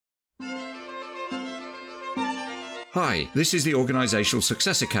Hi, this is the Organisational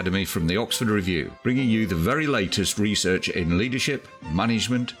Success Academy from the Oxford Review, bringing you the very latest research in leadership,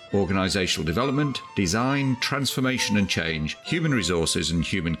 management, organisational development, design, transformation and change, human resources and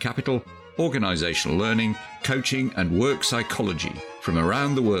human capital, organisational learning, coaching and work psychology from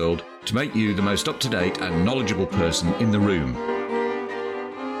around the world to make you the most up-to-date and knowledgeable person in the room.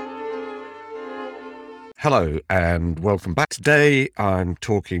 Hello and welcome back. Today I'm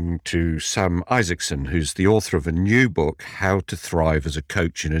talking to Sam Isaacson, who's the author of a new book, How to Thrive as a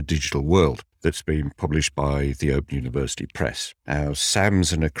Coach in a Digital World, that's been published by the Open University Press. Now,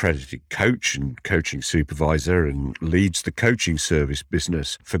 Sam's an accredited coach and coaching supervisor and leads the coaching service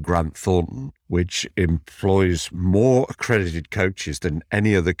business for Grant Thornton, which employs more accredited coaches than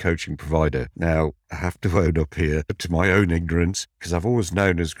any other coaching provider. Now, I have to own up here to my own ignorance, because I've always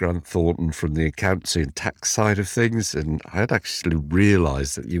known as Grant Thornton from the accountancy and tax side of things, and I had actually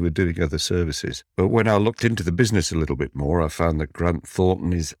realised that you were doing other services. But when I looked into the business a little bit more, I found that Grant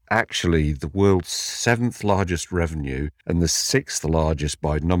Thornton is actually the world's 7th largest revenue and the 6th largest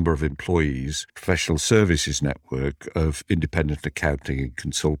by number of employees professional services network of independent accounting and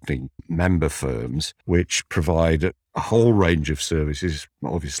consulting member firms, which provide a whole range of services,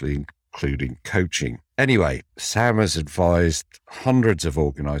 obviously including coaching. Anyway, Sam has advised hundreds of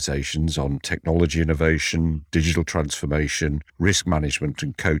organizations on technology innovation, digital transformation, risk management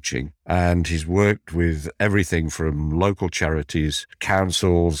and coaching. And he's worked with everything from local charities,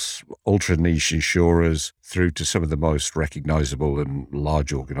 councils, ultra niche insurers, through to some of the most recognizable and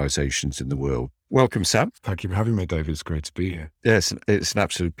large organizations in the world. Welcome, Sam. Thank you for having me, David. It's great to be here. Yes, it's an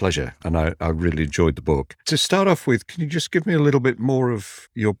absolute pleasure. And I really enjoyed the book. To start off with, can you just give me a little bit more of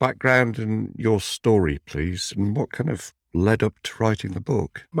your background and your story, please? And what kind of led up to writing the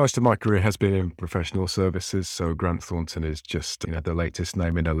book? Most of my career has been in professional services, so Grant Thornton is just the latest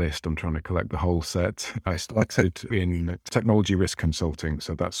name in a list. I'm trying to collect the whole set. I started in technology risk consulting,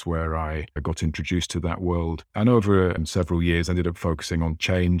 so that's where I got introduced to that world. And over several years, ended up focusing on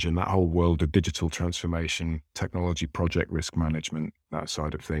change and that whole world of digital transformation, technology project risk management, that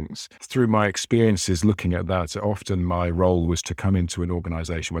side of things. Through my experiences looking at that, often my role was to come into an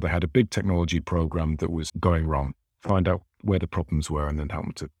organization where they had a big technology program that was going wrong, find out where the problems were and then help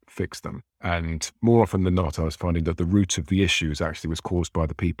them to fix them. And more often than not, I was finding that the root of the issues actually was caused by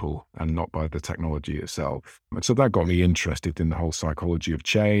the people and not by the technology itself. And so that got me interested in the whole psychology of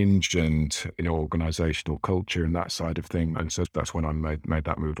change and organizational culture and that side of thing. And so that's when I made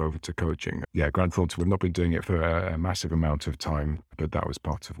that move over to coaching. Yeah, Grant Thornton, we've not been doing it for a massive amount of time, but that was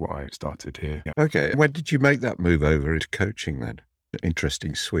part of what I started here. Yeah. Okay. When did you make that move over into coaching then?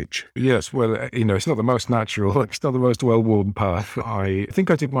 Interesting switch. Yes, well, it's not the most natural, it's not the most well-worn path. I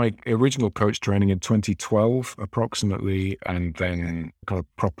think I did my original coach training in 2012 approximately, and then kind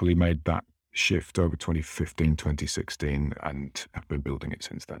of properly made that shift over 2015, 2016, and have been building it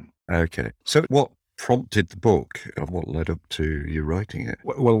since then. Okay. So what prompted the book and what led up to you writing it?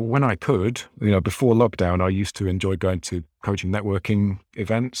 Well, when I could, before lockdown, I used to enjoy going to coaching networking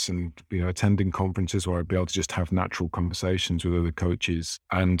events and, attending conferences where I'd be able to just have natural conversations with other coaches.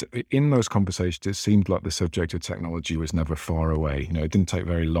 And in those conversations, it seemed like the subject of technology was never far away. It didn't take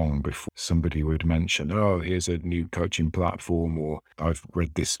very long before somebody would mention, oh, here's a new coaching platform, or I've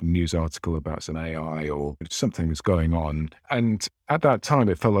read this news article about some AI, or something was going on. And at that time,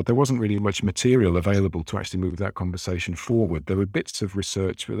 it felt like there wasn't really much material available to actually move that conversation forward. There were bits of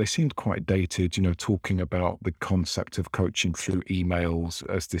research, but they seemed quite dated, talking about the concept of coaching through emails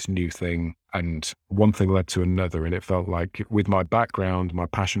as this new thing. And one thing led to another. And it felt like with my background, my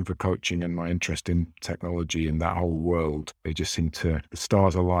passion for coaching and my interest in technology and that whole world, it just seemed the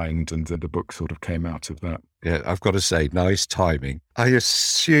stars aligned and the book sort of came out of that. Yeah, I've got to say, nice timing. I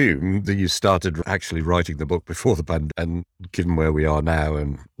assume that you started actually writing the book before the pandemic, and given where we are now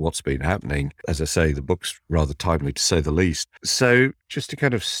and what's been happening, as I say, the book's rather timely to say the least. So just to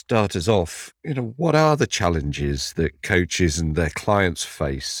kind of start us off, what are the challenges that coaches and their clients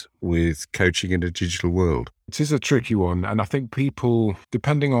face with coaching in a digital world? It is a tricky one. And I think people,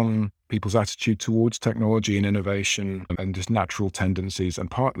 depending on people's attitude towards technology and innovation and just natural tendencies,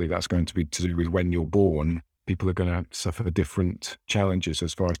 and partly that's going to be to do with when you're born, people are going to suffer different challenges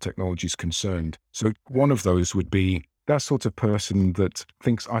as far as technology is concerned. So one of those would be that sort of person that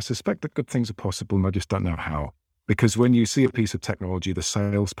thinks, I suspect that good things are possible and I just don't know how. Because when you see a piece of technology, the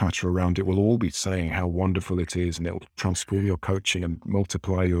sales patter around it will all be saying how wonderful it is, and it'll transform your coaching and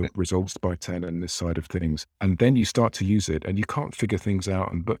multiply your results by 10 and this side of things. And then you start to use it and you can't figure things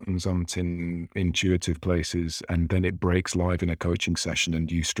out and buttons aren't in intuitive places. And then it breaks live in a coaching session and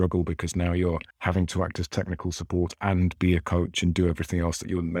you struggle because now you're having to act as technical support and be a coach and do everything else that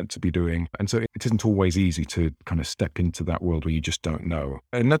you're meant to be doing. And so it isn't always easy to kind of step into that world where you just don't know.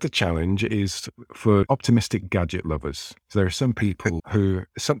 Another challenge is for optimistic gadget lovers. So there are some people who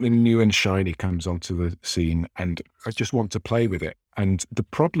something new and shiny comes onto the scene and I just want to play with it. And the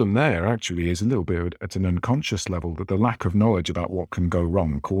problem there actually is a little bit at an unconscious level, that the lack of knowledge about what can go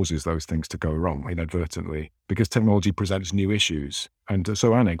wrong causes those things to go wrong inadvertently, because technology presents new issues. And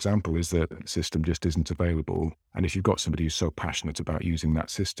so an example is that the system just isn't available. And if you've got somebody who's so passionate about using that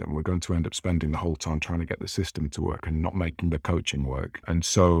system, we're going to end up spending the whole time trying to get the system to work and not making the coaching work. And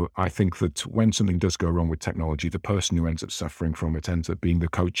so I think that when something does go wrong with technology, the person who ends up suffering from it ends up being the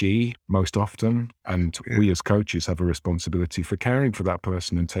coachee most often. And we as coaches have a responsibility for caring for that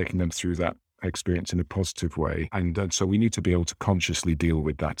person and taking them through that experience in a positive way. And so we need to be able to consciously deal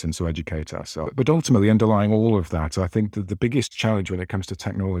with that and so educate ourselves. But ultimately, underlying all of that, I think that the biggest challenge when it comes to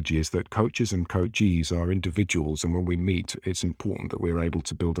technology is that coaches and coachees are individuals. And when we meet, it's important that we're able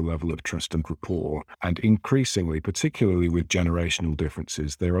to build a level of trust and rapport. And increasingly, particularly with generational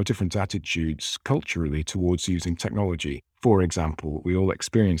differences, there are different attitudes culturally towards using technology. For example, we all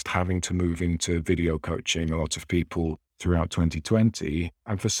experienced having to move into video coaching, a lot of people throughout 2020.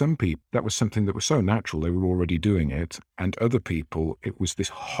 And for some people, that was something that was so natural, they were already doing it. And other people, it was this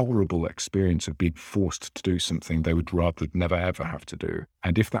horrible experience of being forced to do something they would rather never ever have to do.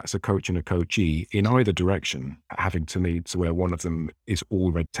 And if that's a coach and a coachee, in either direction, having to meet to where one of them is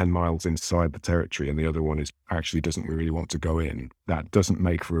already 10 miles inside the territory and the other one is actually doesn't really want to go in, that doesn't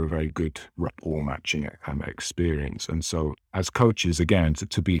make for a very good rapport matching experience. And so as coaches, again,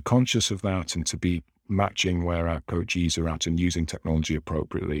 to be conscious of that and to be matching where our coachees are at and using technology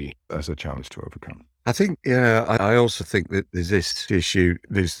appropriately as a challenge to overcome. I think, I also think that there's this issue,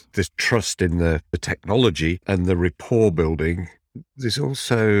 there's this trust in the technology and the rapport building. There's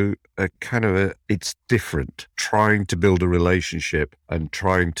also a kind of it's different, trying to build a relationship and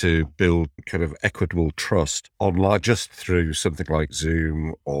trying to build kind of equitable trust online just through something like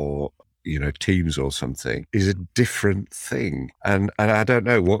Zoom or Teams or something is a different thing. And I don't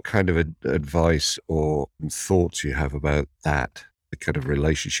know what kind of advice or thoughts you have about that, the kind of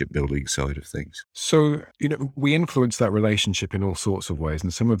relationship building side of things. So, we influence that relationship in all sorts of ways,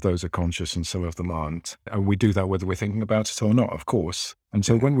 and some of those are conscious and some of them aren't. And we do that whether we're thinking about it or not, of course. And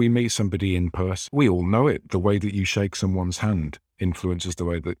so when we meet somebody in person, we all know it. The way that you shake someone's hand influences the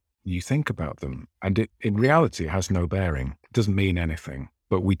way that you think about them. And in reality, it has no bearing. It doesn't mean anything.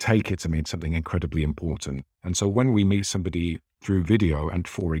 But we take it to mean something incredibly important. And so when we meet somebody through video, and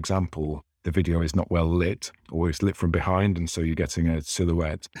for example, the video is not well lit or it's lit from behind, and so you're getting a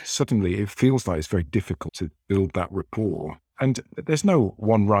silhouette, suddenly it feels like it's very difficult to build that rapport. And there's no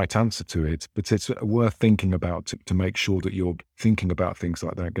one right answer to it, but it's worth thinking about to make sure that you're thinking about things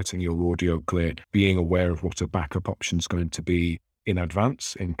like that, getting your audio clear, being aware of what a backup option is going to be in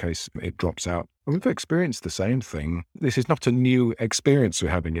advance in case it drops out. And we've experienced the same thing. This is not a new experience we're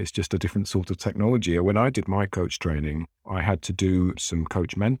having. It's just a different sort of technology. When I did my coach training, I had to do some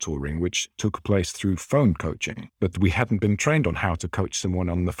coach mentoring, which took place through phone coaching. But we hadn't been trained on how to coach someone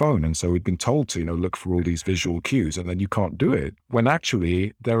on the phone. And so we'd been told to, look for all these visual cues, and then you can't do it. When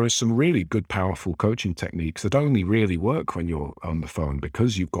actually there are some really good, powerful coaching techniques that only really work when you're on the phone,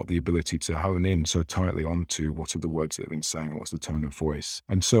 because you've got the ability to hone in so tightly onto what are the words that have been saying, what's the tone of voice.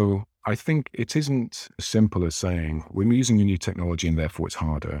 And so I think it isn't as simple as saying we're using a new technology and therefore it's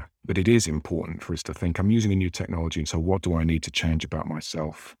harder, but it is important for us to think I'm using a new technology, and so what do I need to change about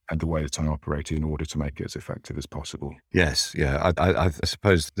myself and the way that I operate in order to make it as effective as possible? Yes, yeah. I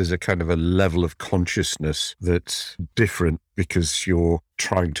suppose there's a kind of a level of consciousness that's different because you're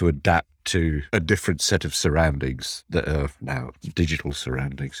trying to adapt to a different set of surroundings that are now digital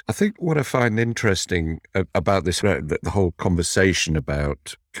surroundings. I think what I find interesting about this, the whole conversation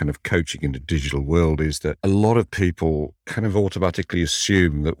about kind of coaching in a digital world, is that a lot of people kind of automatically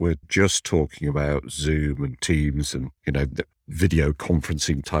assume that we're just talking about Zoom and Teams and, the video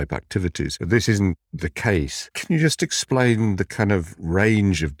conferencing type activities. This isn't the case. Can you just explain the kind of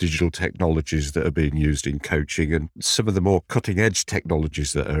range of digital technologies that are being used in coaching and some of the more cutting edge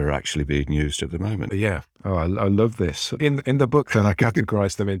technologies that are actually being used at the moment? Yeah. Oh, I love this. In the book, then I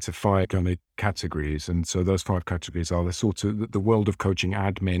categorize them into 5 kind of categories. And so those 5 categories are the sort of the world of coaching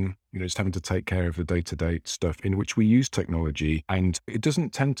admin, just having to take care of the day-to-day stuff in which we use technology. And it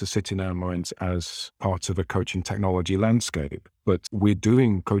doesn't tend to sit in our minds as part of a coaching technology landscape, but we're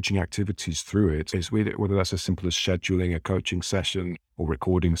doing coaching activities through it. Whether that's as simple as scheduling a coaching session or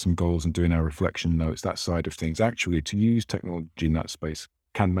recording some goals and doing our reflection notes, that side of things. Actually, to use technology in that space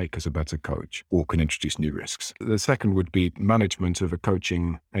can make us a better coach or can introduce new risks. The second would be management of a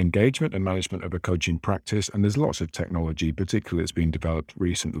coaching engagement and management of a coaching practice. And there's lots of technology, particularly that's been developed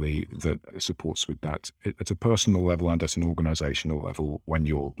recently, that supports with that at a personal level and at an organizational level when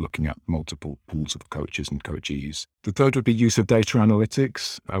you're looking at multiple pools of coaches and coachees. The third would be use of data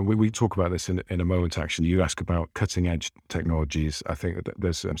analytics. We talk about this in a moment, actually. You ask about cutting edge technologies. I think that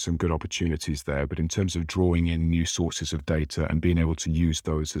there's some good opportunities there. But in terms of drawing in new sources of data and being able to use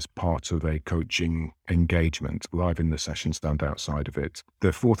those as part of a coaching engagement, live in the sessions and outside of it.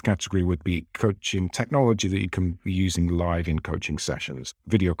 The fourth category would be coaching technology that you can be using live in coaching sessions.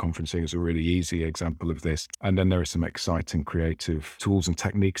 Video conferencing is a really easy example of this. And then there are some exciting creative tools and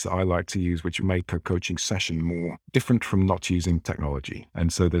techniques that I like to use, which make a coaching session more different from not using technology.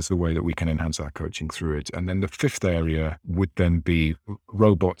 And so there's the way that we can enhance our coaching through it. And then the fifth area would then be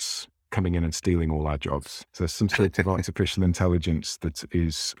robots coming in and stealing all our jobs. So some sort of artificial intelligence that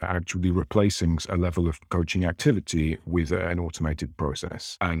is actually replacing a level of coaching activity with an automated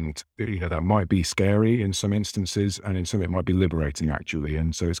process. And that might be scary in some instances, and in some it might be liberating actually.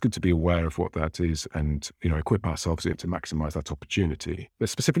 And so it's good to be aware of what that is and equip ourselves to maximize that opportunity. But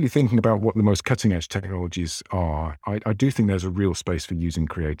specifically thinking about what the most cutting edge technologies are, I do think there's a real space for using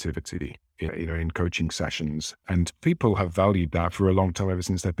creativity in coaching sessions. And people have valued that for a long time, ever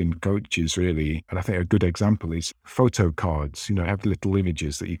since they've been coaches, really. And I think a good example is photo cards, have little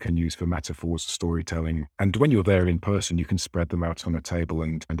images that you can use for metaphors, storytelling. And when you're there in person, you can spread them out on a table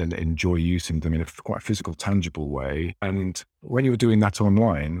and then enjoy using them in a quite physical, tangible way. And when you're doing that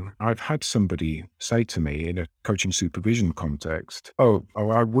online, I've had somebody say to me in a coaching supervision context, oh,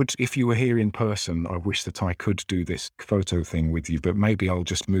 I would, if you were here in person, I wish that I could do this photo thing with you, but maybe I'll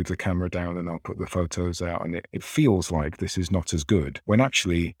just move the camera down and I'll put the photos out. And it feels like this is not as good. When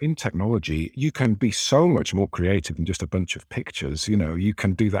actually in technology, you can be so much more creative than just a bunch of pictures. You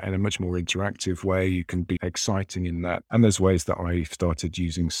can do that in a much more interactive way. You can be exciting in that. And there's ways that I started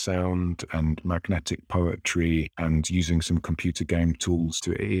using sound and magnetic poetry and using some computer game tools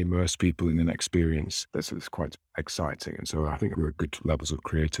to immerse people in an experience that's quite exciting. And so I think there are good levels of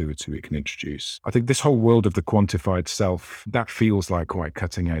creativity we can introduce. I think this whole world of the quantified self, that feels like quite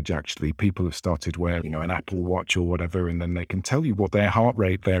cutting edge, actually. People have started wearing, an Apple Watch or whatever, and then they can tell you what their heart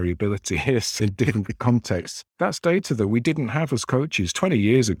rate variability is in different contexts. That's data that we didn't have as coaches 20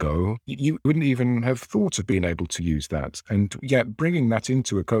 years ago. You wouldn't even have thought of being able to use that. And yet bringing that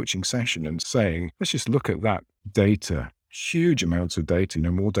into a coaching session and saying, let's just look at that data. Huge amounts of data,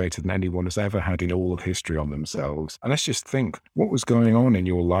 more data than anyone has ever had in all of history on themselves. And let's just think, what was going on in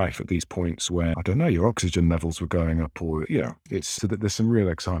your life at these points where, I don't know, your oxygen levels were going up, or, it's so that there's some real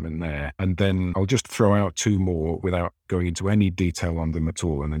excitement there. And then I'll just throw out two more without going into any detail on them at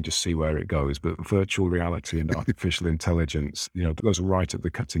all, and then just see where it goes. But virtual reality and artificial intelligence, those are right at the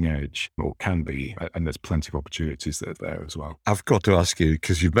cutting edge, or can be, and there's plenty of opportunities that are there as well. I've got to ask you,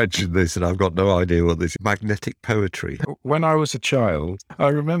 because you've mentioned this and I've got no idea what this is. Magnetic poetry. When I was a child, I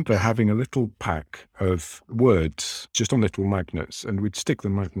remember having a little pack of words just on little magnets, and we'd stick the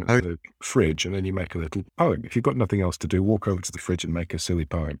magnet in the fridge, and then you make a little poem. If you've got nothing else to do, walk over to the fridge and make a silly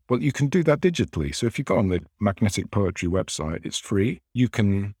poem. Well, you can do that digitally. So if you go on the Magnetic Poetry website, it's free.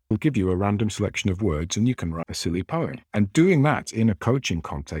 We'll give you a random selection of words and you can write a silly poem. And doing that in a coaching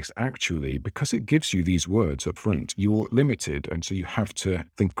context, actually, because it gives you these words up front, you're limited. And so you have to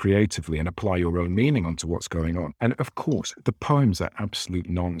think creatively and apply your own meaning onto what's going on. And of course, the poems are absolute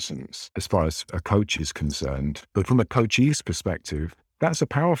nonsense as far as a coach is concerned. But from a coachee's perspective, that's a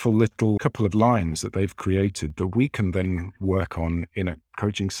powerful little couple of lines that they've created that we can then work on in a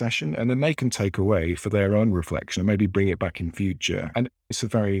coaching session, and then they can take away for their own reflection and maybe bring it back in future. And it's a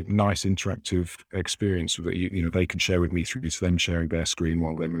very nice interactive experience that they can share with me through them sharing their screen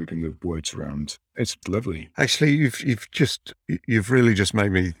while they're moving the words around. It's lovely. Actually, you've really just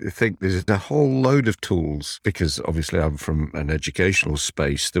made me think there's a whole load of tools, because obviously I'm from an educational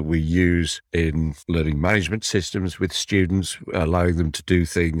space, that we use in learning management systems with students, allowing them to do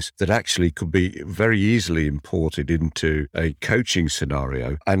things that actually could be very easily imported into a coaching scenario.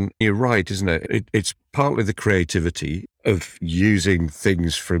 And you're right, isn't it? It's partly the creativity of using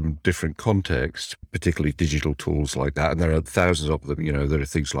things from different contexts, particularly digital tools like that. And there are thousands of them. There are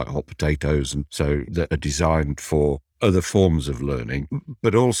things like hot potatoes, and so that are designed for other forms of learning,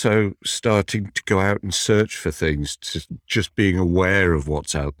 but also starting to go out and search for things, just being aware of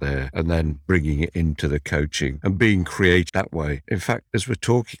what's out there and then bringing it into the coaching and being creative that way. In fact, as we're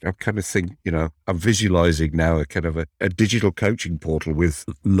talking, I'm kind of thinking, I I'm visualizing now a kind of a digital coaching portal with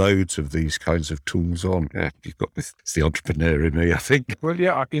loads of these kinds of tools on. Yeah, you've got this, it's the entrepreneur in me, I think. Well,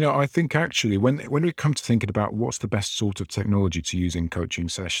 yeah, I think actually when we come to thinking about what's the best sort of technology to use in coaching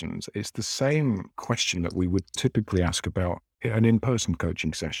sessions, it's the same question that we would typically ask about an in-person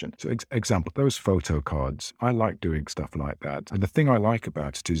coaching session. So example, those photo cards, I like doing stuff like that. And the thing I like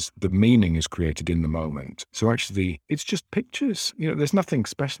about it is the meaning is created in the moment. So actually, it's just pictures. There's nothing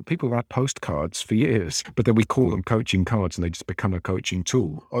special. People have had postcards for years, but then we call them coaching cards and they just become a coaching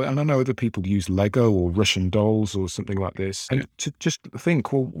tool. And I know other people use Lego or Russian dolls or something like this. And to just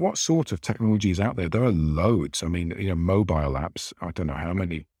think, well, what sort of technology is out there? There are loads. I mean, mobile apps, I don't know how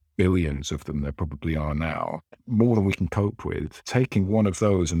many billions of them there probably are now, more than we can cope with. Taking one of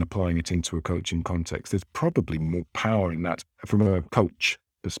those and applying it into a coaching context, there's probably more power in that from a coach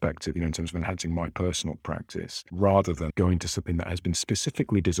perspective, in terms of enhancing my personal practice, rather than going to something that has been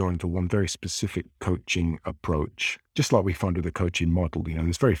specifically designed for one very specific coaching approach. Just like we find with the coaching model,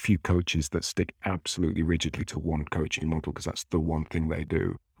 there's very few coaches that stick absolutely rigidly to one coaching model because that's the one thing they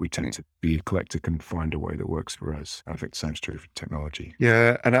do. We tend to be eclectic and find a way that works for us. I think the same is true for technology.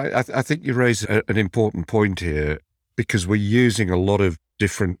 Yeah, and I think you raise an important point here, because we're using a lot of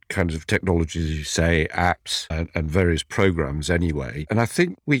different kinds of technologies, as you say, apps and various programs anyway. And I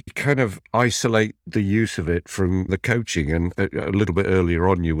think we kind of isolate the use of it from the coaching. And a little bit earlier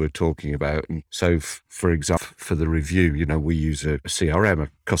on, you were talking about, and so for example, for the review, we use a CRM,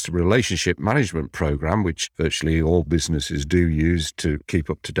 a customer relationship management program, which virtually all businesses do use to keep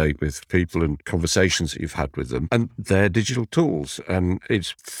up to date with people and conversations that you've had with them. And they're digital tools. And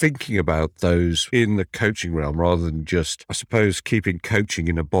it's thinking about those in the coaching realm rather than just, I suppose, keeping coaching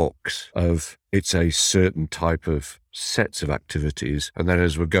in a box of it's a certain type of sets of activities. And then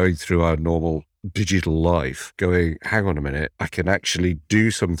as we're going through our normal digital life, going, hang on a minute, I can actually do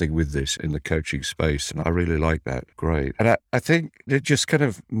something with this in the coaching space. And I really like that. Great. And I think that just kind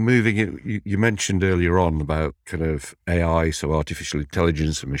of moving it, you mentioned earlier on about kind of AI, so artificial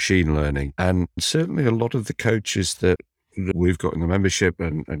intelligence and machine learning. And certainly a lot of the coaches that we've got in the membership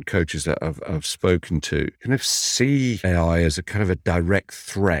and coaches that I've spoken to kind of see AI as a kind of a direct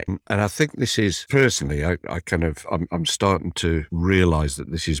threat. And I think this is, personally, I'm starting to realize that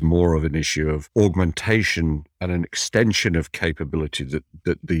this is more of an issue of augmentation and an extension of capability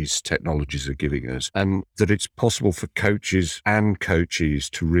that these technologies are giving us, and that it's possible for coaches and coachees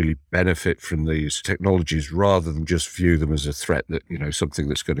to really benefit from these technologies rather than just view them as a threat that, something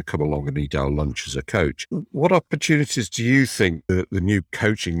that's going to come along and eat our lunch as a coach. What opportunities do you think that the new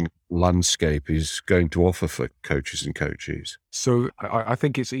coaching landscape is going to offer for coaches and coachees? So I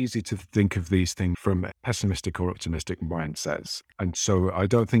think it's easy to think of these things from pessimistic or optimistic mindsets. And so I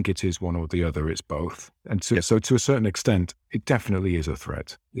don't think it is one or the other, it's both. And so to a certain extent, it definitely is a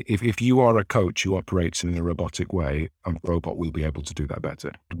threat. If you are a coach who operates in a robotic way, a robot will be able to do that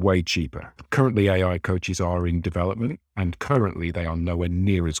better, way cheaper. Currently, AI coaches are in development, and currently they are nowhere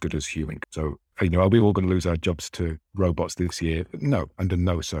near as good as human. So, are we all going to lose our jobs to robots this year? No, under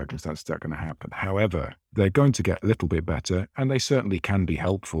no circumstance is that going to happen. However, they're going to get a little bit better, and they certainly can be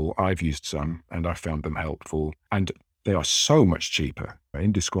helpful. I've used some, and I found them helpful. And they are so much cheaper,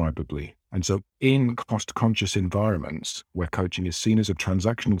 indescribably. And so in cost-conscious environments where coaching is seen as a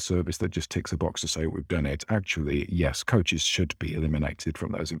transactional service that just ticks a box to say we've done it, actually, yes, coaches should be eliminated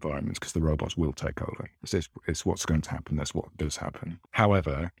from those environments because the robots will take over. It's what's going to happen. That's what does happen.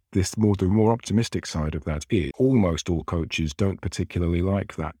 However, the more optimistic side of that is almost all coaches don't particularly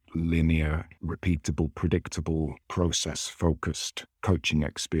like that linear, repeatable, predictable, process-focused coaching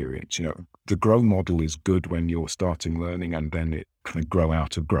experience. The grow model is good when you're starting learning, and then it can grow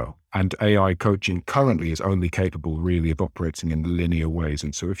out of grow. And AI coaching currently is only capable really of operating in linear ways.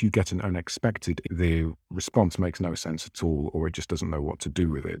 And so if you get an unexpected, the response makes no sense at all, or it just doesn't know what to do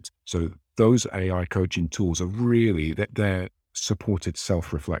with it. So those AI coaching tools are really, they're supported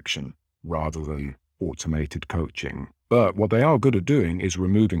self-reflection rather than automated coaching. But what they are good at doing is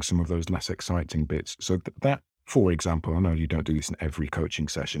removing some of those less exciting bits. So that, for example, I know you don't do this in every coaching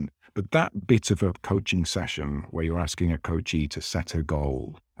session, but that bit of a coaching session where you're asking a coachee to set a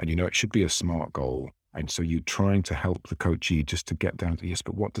goal, and it should be a SMART goal. And so you're trying to help the coachee just to get down to, yes,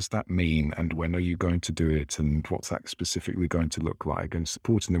 but what does that mean? And when are you going to do it? And what's that specifically going to look like? And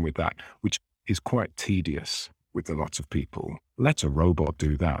supporting them with that, which is quite tedious with a lot of people. Let a robot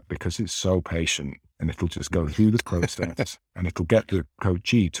do that because it's so patient, and it'll just go through the process and it'll get the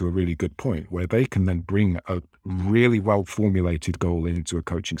coachee to a really good point where they can then bring a really well formulated goal into a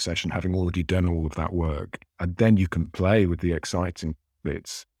coaching session, having already done all of that work. And then you can play with the exciting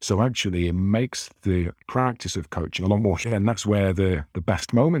bits. So actually it makes the practice of coaching a lot more, and that's where the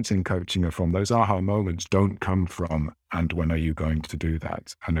best moments in coaching are from. Those aha moments don't come from, and when are you going to do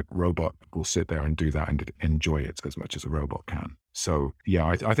that? And a robot will sit there and do that and enjoy it as much as a robot can. So yeah,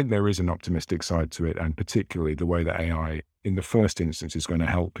 I think there is an optimistic side to it, and particularly the way that AI in the first instance is going to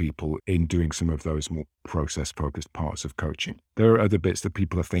help people in doing some of those more process focused parts of coaching. There are other bits that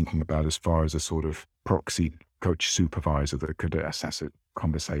people are thinking about as far as a sort of proxy coach supervisor that could assess a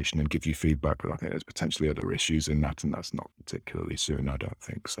conversation and give you feedback, but I think there's potentially other issues in that, and that's not particularly soon, I don't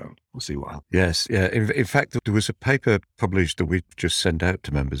think. So we'll see what happens. Yes, yeah. In fact, there was a paper published that we just sent out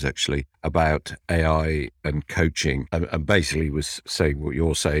to members actually about AI and coaching, and basically was saying what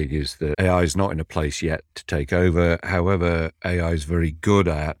you're saying is that AI is not in a place yet to take over. However, AI is very good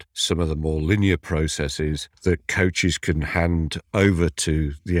at some of the more linear processes that coaches can hand over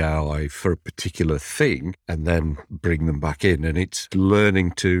to the AI for a particular thing and then bring them back in. And it's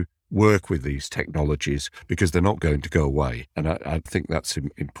learning to work with these technologies because they're not going to go away. And I think that's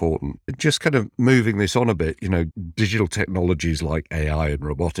important. Just kind of moving this on a bit, digital technologies like AI and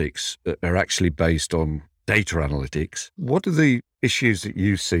robotics are actually based on data analytics. What are the issues that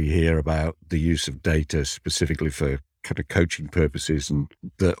you see here about the use of data specifically for kind of coaching purposes and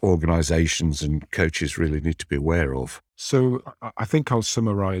that organizations and coaches really need to be aware of? So I think I'll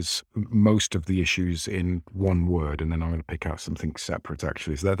summarize most of the issues in one word, and then I'm going to pick out something separate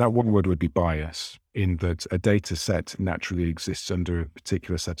actually. So that one word would be bias, in that a data set naturally exists under a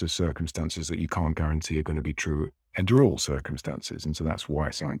particular set of circumstances that you can't guarantee are going to be true under all circumstances. And so that's why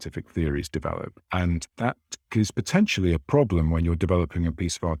scientific theories develop. And that is potentially a problem when you're developing a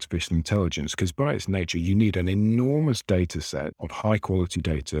piece of artificial intelligence, because by its nature, you need an enormous data set of high quality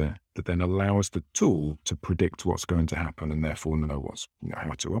data that then allows the tool to predict what's going to happen and therefore know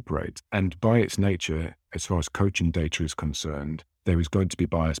how to operate. And by its nature, as far as coaching data is concerned, there is going to be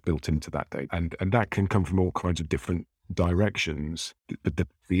bias built into that data. And that can come from all kinds of different directions, but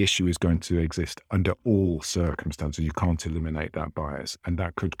the issue is going to exist under all circumstances. You can't eliminate that bias, and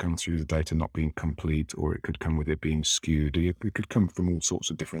that could come through the data not being complete, or it could come with it being skewed. It could come from all sorts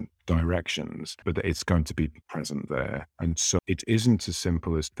of different directions, but it's going to be present there. And so it isn't as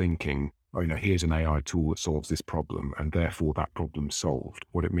simple as thinking, here's an AI tool that solves this problem, and therefore that problem's solved.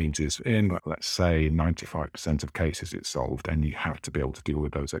 What it means is in, let's say, 95% of cases it's solved, and you have to be able to deal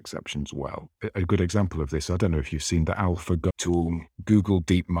with those exceptions well. A good example of this, I don't know if you've seen the AlphaGo tool, Google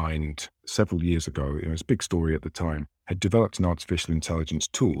DeepMind, several years ago, it was a big story at the time, had developed an artificial intelligence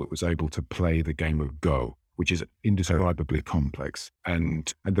tool that was able to play the game of Go, which is indescribably complex.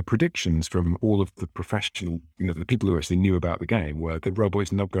 And the predictions from all of the professional, the people who actually knew about the game were the robot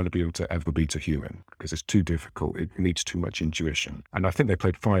is not going to be able to ever beat a human because it's too difficult. It needs too much intuition. And I think they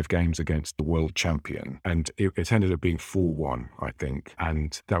played 5 games against the world champion, and it ended up being 4-1, I think.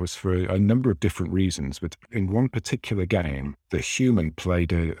 And that was for a number of different reasons. But in one particular game, the human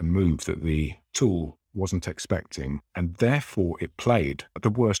played a move that the tool wasn't expecting, and therefore it played the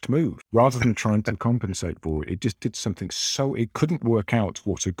worst move. Rather than trying to compensate for it, it just did something so it couldn't work out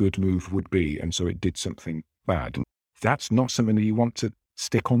what a good move would be, and so it did something bad. That's not something that you want to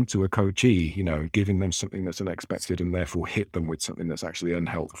stick onto a coachee, giving them something that's unexpected and therefore hit them with something that's actually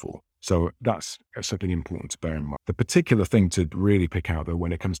unhelpful. So that's something important to bear in mind. The particular thing to really pick out, though,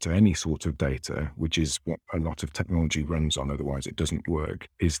 when it comes to any sort of data, which is what a lot of technology runs on, otherwise it doesn't work,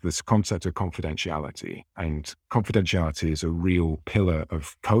 is this concept of confidentiality. And confidentiality is a real pillar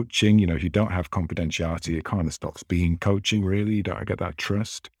of coaching. If you don't have confidentiality, it kind of stops being coaching, really. You don't get that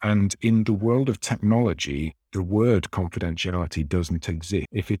trust. And in the world of technology, the word confidentiality doesn't exist.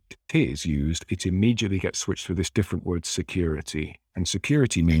 If it is used, it immediately gets switched to this different word, security. And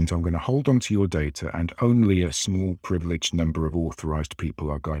security means I'm going to hold on to your data, and only a small privileged number of authorized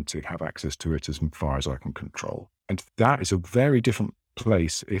people are going to have access to it as far as I can control. And that is a very different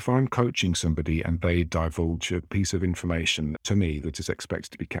place if I'm coaching somebody and they divulge a piece of information to me that is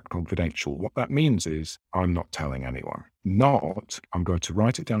expected to be kept confidential. What that means is I'm not telling anyone. Not, I'm going to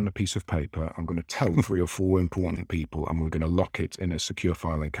write it down on a piece of paper. I'm going to tell 3 or 4 important people, and we're going to lock it in a secure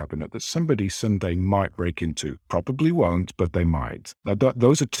filing cabinet that somebody someday might break into. Probably won't, but they might. Now,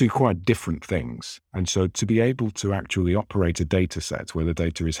 those are 2 quite different things. And so to be able to actually operate a data set where the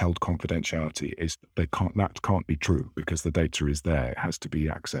data is held confidentiality that can't be true, because the data is there. It has to be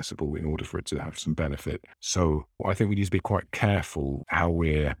accessible in order for it to have some benefit. So I think we need to be quite careful how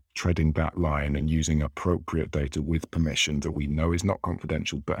we're treading that line and using appropriate data with permission that we know is not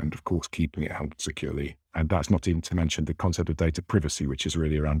confidential, and of course keeping it held securely. And that's not even to mention the concept of data privacy, which is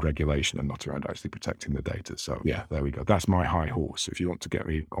really around regulation and not around actually protecting the data. So yeah, there we go. That's my high horse. If you want to get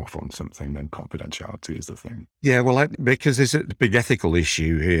me off on something, then confidentiality is the thing. Yeah, well, because there's a big ethical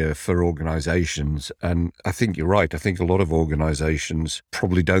issue here for organizations. And I think you're right. I think a lot of organizations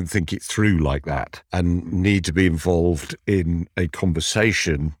probably don't think it through like that and need to be involved in a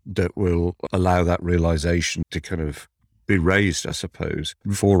conversation that will allow that realization to kind of be raised, I suppose,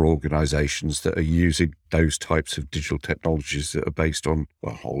 for organizations that are using those types of digital technologies that are based on,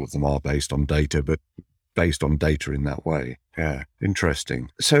 well, all of them are based on data, but based on data in that way. Yeah, interesting.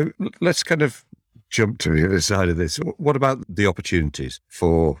 So let's kind of jump to the other side of this. What about the opportunities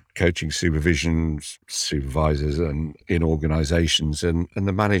for coaching supervisors and in organizations and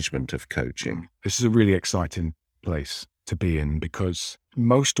the management of coaching? This is a really exciting place to be in because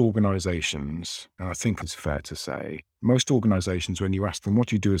most organizations, and I think it's fair to say, most organizations, when you ask them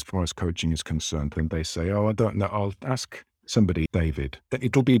what you do as far as coaching is concerned, then they say, oh, I don't know, I'll ask somebody, David.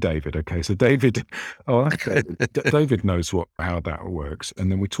 It'll be David. Okay. So David, David knows how that works.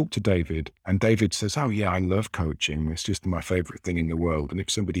 And then we talk to David and David says, oh yeah, I love coaching. It's just my favorite thing in the world. And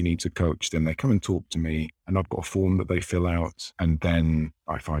if somebody needs a coach, then they come and talk to me and I've got a form that they fill out and then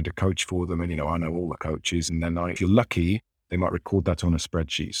I find a coach for them. And, I know all the coaches. And then if you're lucky, they might record that on a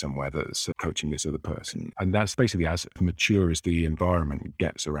spreadsheet somewhere that's coaching this other person. And that's basically as mature as the environment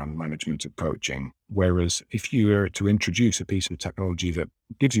gets around management of coaching. Whereas if you were to introduce a piece of technology that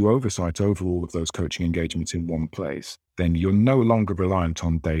gives you oversight over all of those coaching engagements in one place, then you're no longer reliant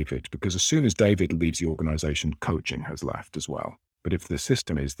on David, because as soon as David leaves the organization, coaching has left as well. But if the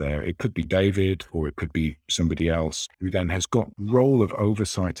system is there, it could be David or it could be somebody else who then has got role of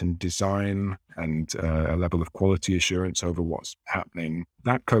oversight and design and a level of quality assurance over what's happening.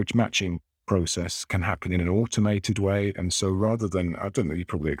 That coach matching process can happen in an automated way. And so rather than, I don't know, you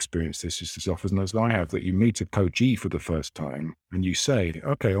probably experienced this just as often as I have, that you meet a coachee for the first time and you say,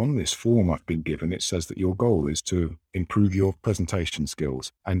 okay, on this form I've been given, it says that your goal is to improve your presentation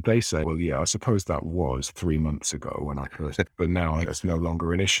skills. And they say, well, yeah, I suppose that was 3 months ago when I first, but now it's no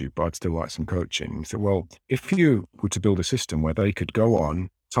longer an issue, but I'd still like some coaching. You say, well, if you were to build a system where they could go on,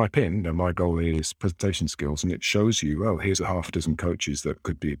 type in, my goal is presentation skills, and it shows you, well, here's a half a dozen coaches that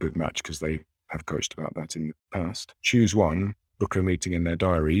could be a good match because they have coached about that in the past. Choose one, book a meeting in their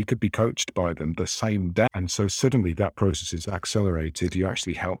diary. You could be coached by them the same day. And so suddenly that process is accelerated. You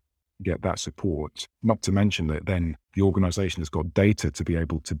actually help get that support, not to mention that then the organization has got data to be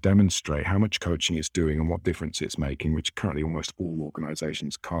able to demonstrate how much coaching it's doing and what difference it's making, which currently almost all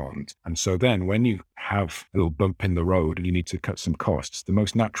organizations can't. And so then when you have a little bump in the road and you need to cut some costs, the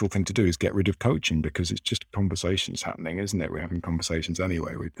most natural thing to do is get rid of coaching because it's just conversations happening, isn't it? We're having conversations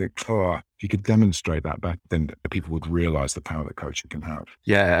anyway. We think, if you could demonstrate that back, then people would realize the power that coaching can have.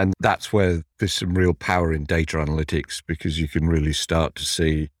 Yeah, and that's where there's some real power in data analytics, because you can really start to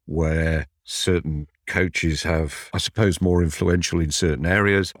see where certain coaches have, I suppose, more influential in certain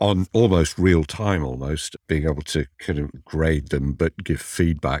areas on almost real time, being able to kind of grade them, but give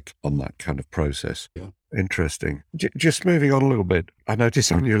feedback on that kind of process. Yeah. Interesting. Just moving on a little bit, I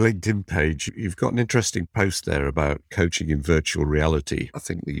noticed on your LinkedIn page, you've got an interesting post there about coaching in virtual reality, I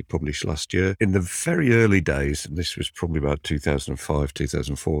think that you published last year. In the very early days, and this was probably about 2005,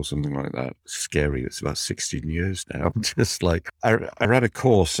 2004, something like that. Scary, it's about 16 years now. Just like, I ran a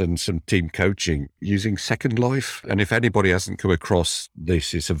course and some team coaching using Second Life. And if anybody hasn't come across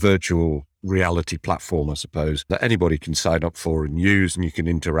this, it's a virtual reality platform, I suppose, that anybody can sign up for and use, and you can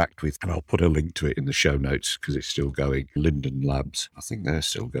interact with. And I'll put a link to it in the show notes because it's still going. Linden Labs, I think they're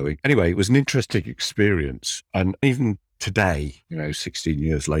still going. Anyway, it was an interesting experience. And even today, 16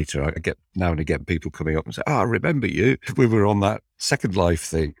 years later, I get now and again people coming up and say, I remember you. We were on that Second Life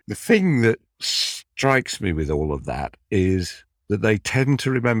thing. The thing that strikes me with all of that is that they tend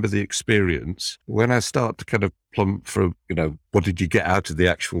to remember the experience. When I start to kind of plump for, what did you get out of the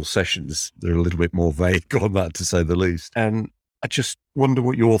actual sessions? They're a little bit more vague on that, to say the least. And I just wonder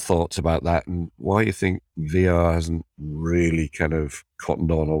what your thoughts about that and why you think VR hasn't really kind of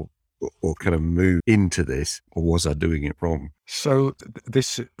cottoned on or kind of moved into this, or was I doing it wrong? So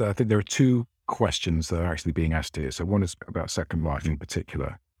I think there are two questions that are actually being asked here. So one is about Second Life in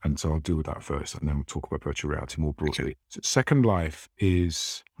particular. And so I'll deal with that first, and then we'll talk about virtual reality more broadly. Okay. So Second Life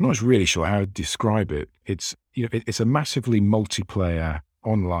is, I'm not really sure how to describe it. It's, it's a massively multiplayer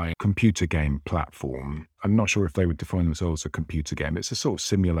online computer game platform. I'm not sure if they would define themselves as a computer game. It's a sort of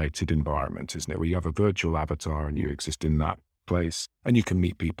simulated environment, isn't it? Where you have a virtual avatar and you exist in that place and you can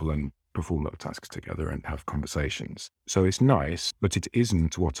meet people and perform little tasks together and have conversations. So it's nice, but it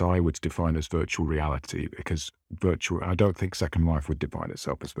isn't what I would define as virtual reality, because I don't think Second Life would define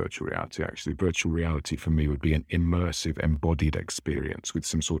itself as virtual reality. Actually, virtual reality for me would be an immersive, embodied experience with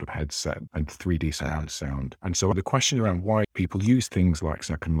some sort of headset and 3D surround sound. And so the question around why people use things like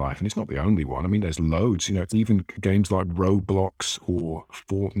Second Life, and it's not the only one. I mean, there's loads, even games like Roblox or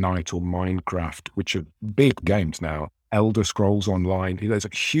Fortnite or Minecraft, which are big games now. Elder Scrolls Online. There's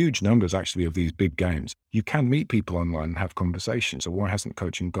huge numbers actually of these big games. You can meet people online and have conversations. So why hasn't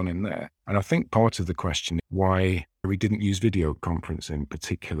coaching gone in there? And I think part of the question is why we didn't use video conferencing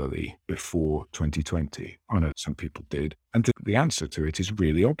particularly before 2020. I know some people did. And the answer to it is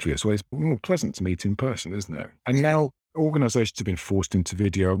really obvious. Well, it's more pleasant to meet in person, isn't it? And now organizations have been forced into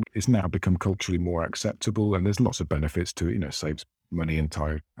video. It's now become culturally more acceptable, and there's lots of benefits to it, saves money and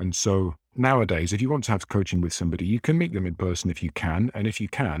time. And so nowadays, if you want to have coaching with somebody, you can meet them in person if you can. And if you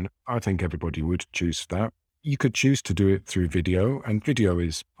can, I think everybody would choose that. You could choose to do it through video, and video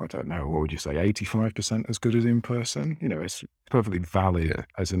is, I don't know, what would you say, 85% as good as in person? It's perfectly valid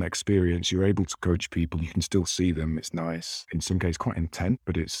as an experience. You're able to coach people. You can still see them. It's nice. In some cases, quite intense,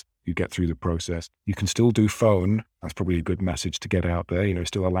 but you get through the process. You can still do phone. That's probably a good message to get out there.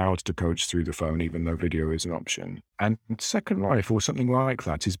 Still allowed to coach through the phone, even though video is an option. And Second Life or something like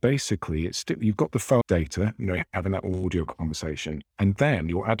that is basically, you've got the phone data, having that audio conversation. And then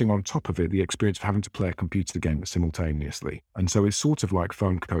you're adding on top of it the experience of having to play a computer game simultaneously. And so it's sort of like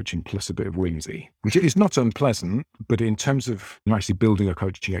phone coaching plus a bit of whimsy, which is not unpleasant, but in terms of actually building a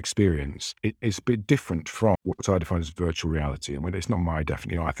coaching experience, it is a bit different from what I define as virtual reality. And it's not my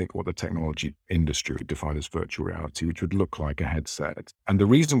definition. I think what the technology industry would define as virtual reality, which would look like a headset. And the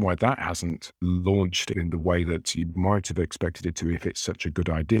reason why that hasn't launched in the way that you might have expected it to, if it's such a good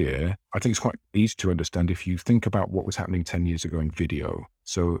idea, I think it's quite easy to understand if you think about what was happening 10 years ago in video.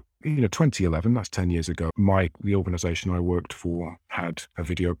 So, 2011, that's 10 years ago, the organization I worked for had a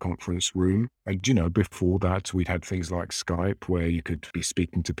video conference room. And, before that, we'd had things like Skype, where you could be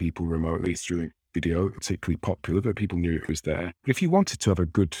speaking to people remotely through video, particularly popular, but people knew it was there. But if you wanted to have a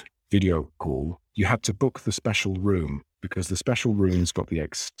good video call, you had to book the special room, because the special room's got the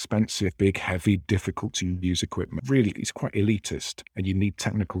expensive, big, heavy, difficult to use equipment. Really, it's quite elitist, and you need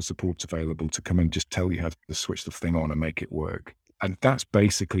technical support available to come and just tell you how to switch the thing on and make it work. And that's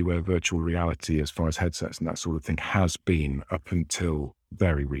basically where virtual reality, as far as headsets and that sort of thing, has been up until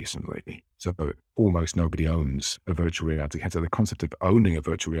very recently. So almost nobody owns a virtual reality headset. The concept of owning a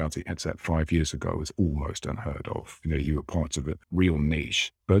virtual reality headset 5 years ago was almost unheard of. You were part of a real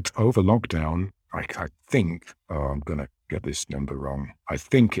niche. But over lockdown, I think, I'm going to get this number wrong. I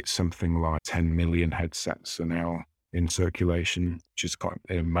think it's something like 10 million headsets are now in circulation, which is quite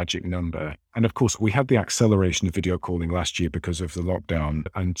a magic number. And of course, we had the acceleration of video calling last year because of the lockdown.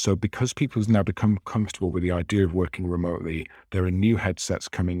 And so because people have now become comfortable with the idea of working remotely, there are new headsets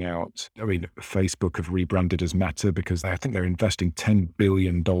coming out. Facebook have rebranded as Meta because I think they're investing $10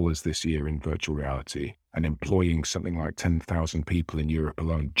 billion this year in virtual reality and employing something like 10,000 people in Europe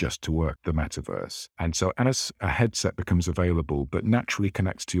alone just to work the metaverse. And so as a headset becomes available, but naturally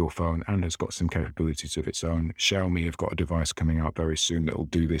connects to your phone and has got some capabilities of its own, Xiaomi have got a device coming out very soon that will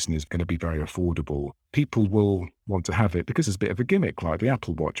do this and is going to be very affordable. People will want to have it because it's a bit of a gimmick, like the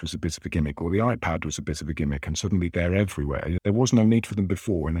Apple Watch was a bit of a gimmick or the iPad was a bit of a gimmick, and suddenly they're everywhere. There was no need for them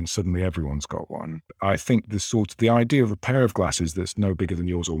before, and then suddenly everyone's got one. I think the idea of a pair of glasses that's no bigger than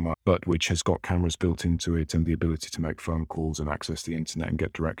yours or mine, but which has got cameras built into it and the ability to make phone calls and access the internet and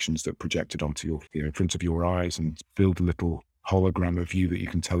get directions that are projected onto your, in front of your eyes and build a little hologram of you that you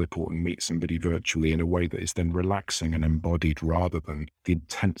can teleport and meet somebody virtually in a way that is then relaxing and embodied rather than the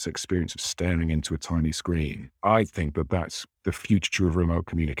intense experience of staring into a tiny screen. I think that that's the future of remote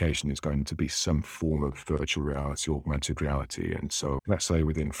communication is going to be some form of virtual reality, augmented reality. And so let's say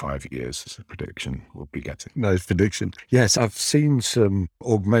within 5 years, as a prediction, we'll be getting. Nice prediction. Yes, I've seen some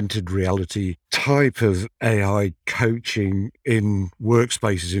augmented reality type of AI coaching in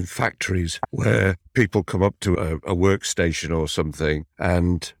workspaces in factories where people come up to a workstation or something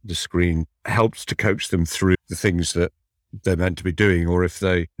and the screen helps to coach them through the things that they're meant to be doing, or if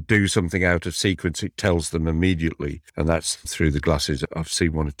they do something out of sequence, it tells them immediately. And that's through the glasses. I've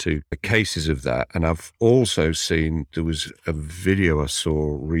seen 1 or 2 cases of that. And I've also seen, there was a video I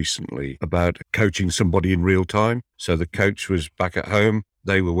saw recently about coaching somebody in real time. So the coach was back at home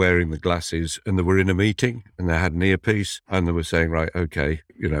they were wearing the glasses and they were in a meeting and they had an earpiece and they were saying, right, okay,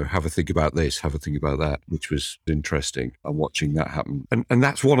 have a think about this, have a think about that, which was interesting. I'm watching that happen. And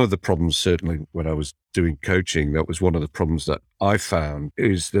that's one of the problems, certainly when I was doing coaching, that was one of the problems that I found,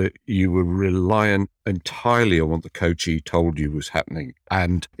 is that you were reliant entirely on what the coachee told you was happening.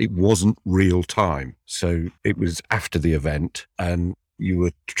 And it wasn't real time. So it was after the event and you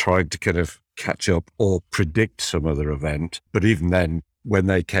were trying to kind of catch up or predict some other event. But even then, when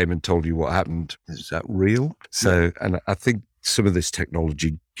they came and told you what happened, is that real? So, and I think some of this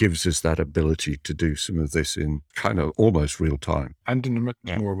technology gives us that ability to do some of this in kind of almost real time. And in a much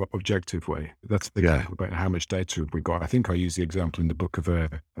more objective way. That's the example about how much data we got. I think I use the example in the book of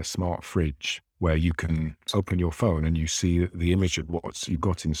a smart fridge, where you can open your phone and you see the image of what you've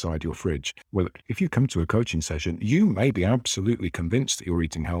got inside your fridge. Well, if you come to a coaching session, you may be absolutely convinced that you're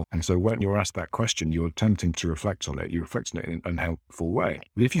eating healthy. And so when you're asked that question, you're attempting to reflect on it. You reflect on it in an unhelpful way.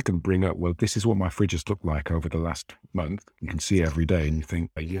 But if you can bring up, well, this is what my fridge has looked like over the last month, you can see every day and you think,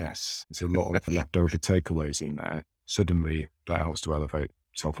 yes, there's a lot of leftover takeaways in there. Suddenly that helps to elevate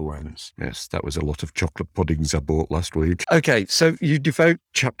self-awareness. Yes, that was a lot of chocolate puddings I bought last week. Okay, so you devote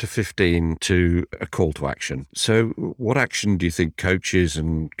chapter 15 to a call to action. So what action do you think coaches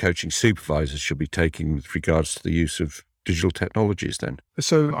and coaching supervisors should be taking with regards to the use of digital technologies then?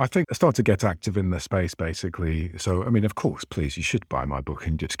 So I think start to get active in the space, basically. So, I mean, of course, please, you should buy my book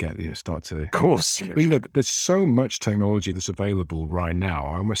and just start to... Of course. I mean, look, there's so much technology that's available right now.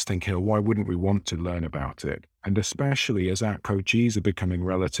 I almost think, why wouldn't we want to learn about it? And especially as our coachees are becoming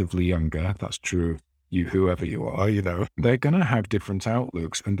relatively younger, that's true, whoever you are, they're going to have different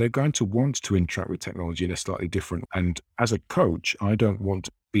outlooks and they're going to want to interact with technology in a slightly different. And as a coach, I don't want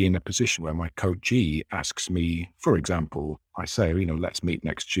to be in a position where my coachee asks me, for example, I say, let's meet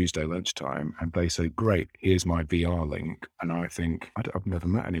next Tuesday lunchtime. And they say, great, here's my VR link. And I think, I've never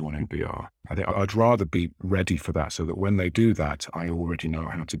met anyone in VR. I think I'd rather be ready for that so that when they do that, I already know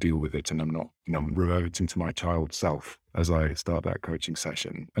how to deal with it. And I'm not, reverting to my child self as I start that coaching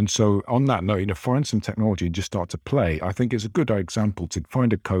session. And so on that note, find some technology and just start to play. I think it's a good example to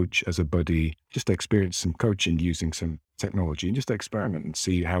find a coach as a buddy, just experience some coaching using some technology and just experiment and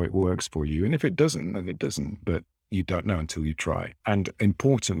see how it works for you. And if it doesn't, then it doesn't, but you don't know until you try. And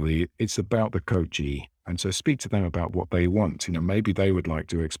importantly, it's about the coachee. And so speak to them about what they want. Maybe they would like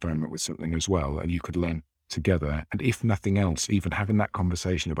to experiment with something as well, and you could learn together. And if nothing else, even having that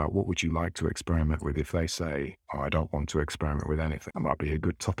conversation about what would you like to experiment with, if they say, I don't want to experiment with anything, that might be a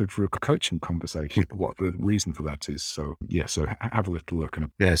good topic for a coaching conversation, what the reason for that is. So have a little look.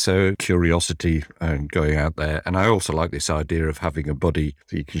 So curiosity and going out there. And I also like this idea of having a buddy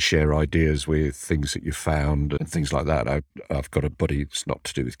that you can share ideas with, things that you found and things like that. I've got a buddy that's not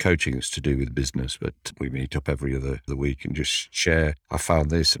to do with coaching, it's to do with business, but we meet up every other week and just share, I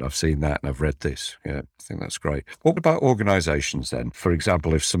found this and I've seen that and I've read this. Yeah, I think that's great. What about organizations then? For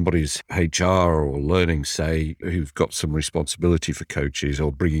example, if somebody's HR or learning, say, who've got some responsibility for coaches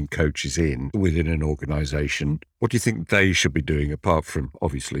or bringing coaches in within an organization, what do you think they should be doing apart from,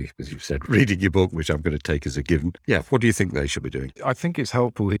 obviously, as you've said, reading your book, which I'm going to take as a given? Yeah, what do you think they should be doing? I think it's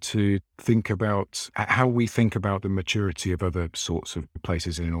helpful to think about how we think about the maturity of other sorts of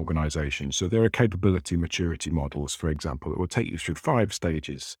places in an organization. So there are capability maturity models, for example, that will take you through 5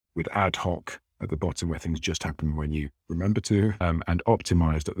 stages with ad hoc at the bottom where things just happen when you remember to, and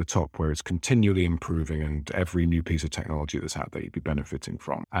optimized at the top where it's continually improving and every new piece of technology that's out there you'd be benefiting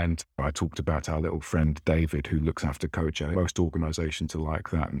from. And I talked about our little friend David who looks after coaching. Most organizations are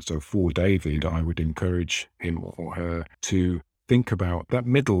like that. And so for David, I would encourage him or her to think about that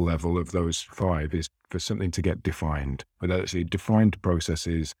middle level of those 5 is for something to get defined, but actually defined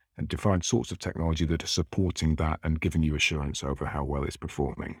processes and defined sorts of technology that are supporting that and giving you assurance over how well it's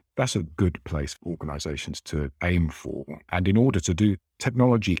performing. That's a good place for organizations to aim for. And in order to do,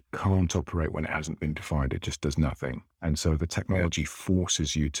 technology can't operate when it hasn't been defined. It just does nothing. And so the technology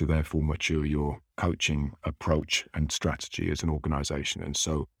forces you to therefore mature your coaching approach and strategy as an organization. And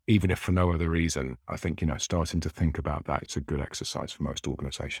so even if for no other reason, I think, starting to think about that, it's a good exercise for most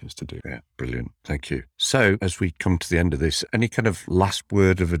organizations to do. Yeah, brilliant. Thank you. So as we come to the end of this, any kind of last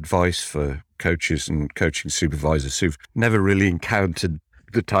word of advice for coaches and coaching supervisors who've never really encountered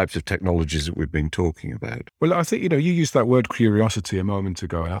the types of technologies that we've been talking about? Well, I think, you used that word curiosity a moment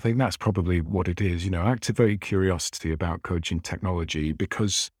ago, and I think that's probably what it is, activate curiosity about coaching technology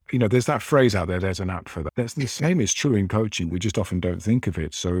because, there's that phrase out there, there's an app for that. The same is true in coaching. We just often don't think of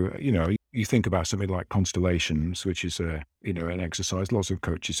it. So, you think about something like Constellations, which is a an exercise lots of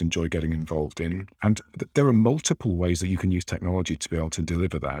coaches enjoy getting involved in. And there are multiple ways that you can use technology to be able to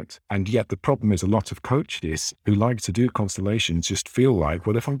deliver that. And yet the problem is a lot of coaches who like to do constellations just feel like,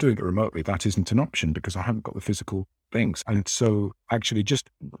 well, if I'm doing it remotely, that isn't an option because I haven't got the physical things. And so actually just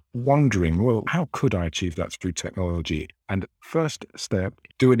wondering, well, how could I achieve that through technology? And first step,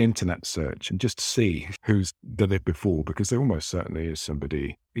 do an internet search and just see who's done it before, because there almost certainly is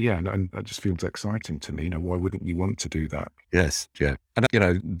somebody. Yeah, and that just feels exciting to me. Why wouldn't you want to do that? Yes, yeah. And,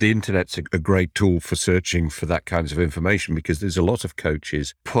 the internet's a great tool for searching for that kinds of information, because there's a lot of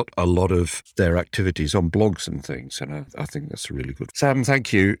coaches put a lot of their activities on blogs and things. And I think that's really good. Sam,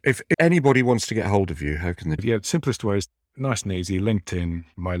 thank you. If anybody wants to get hold of you, how can they? Yeah, the simplest way is nice and easy. LinkedIn.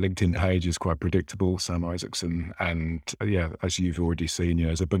 My LinkedIn page is quite predictable, Sam Isaacson. And as you've already seen,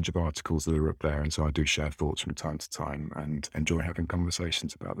 there's a bunch of articles that are up there. And so I do share thoughts from time to time and enjoy having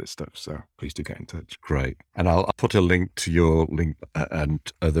conversations about this stuff. So please do get in touch. Great. And I'll put a link to your link and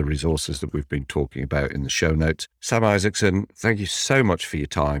other resources that we've been talking about in the show notes. Sam Isaacson, thank you so much for your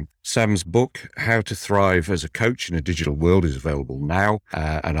time. Sam's book, How to Thrive as a Coach in a Digital World, is available now.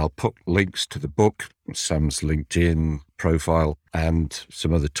 And I'll put links to the book, Sam's LinkedIn profile, and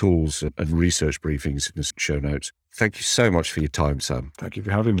some other tools and research briefings in the show notes. Thank you so much for your time, Sam. Thank you for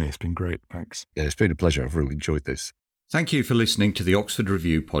having me. It's been great. Thanks. Yeah, it's been a pleasure. I've really enjoyed this. Thank you for listening to the Oxford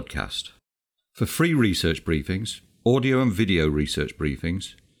Review podcast. For free research briefings, audio and video research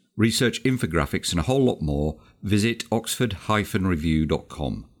briefings, research infographics, and a whole lot more, visit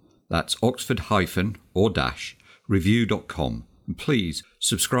oxford-review.com. That's oxford-review.com. And please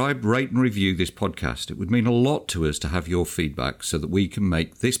subscribe, rate and review this podcast. It would mean a lot to us to have your feedback so that we can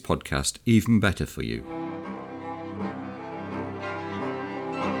make this podcast even better for you.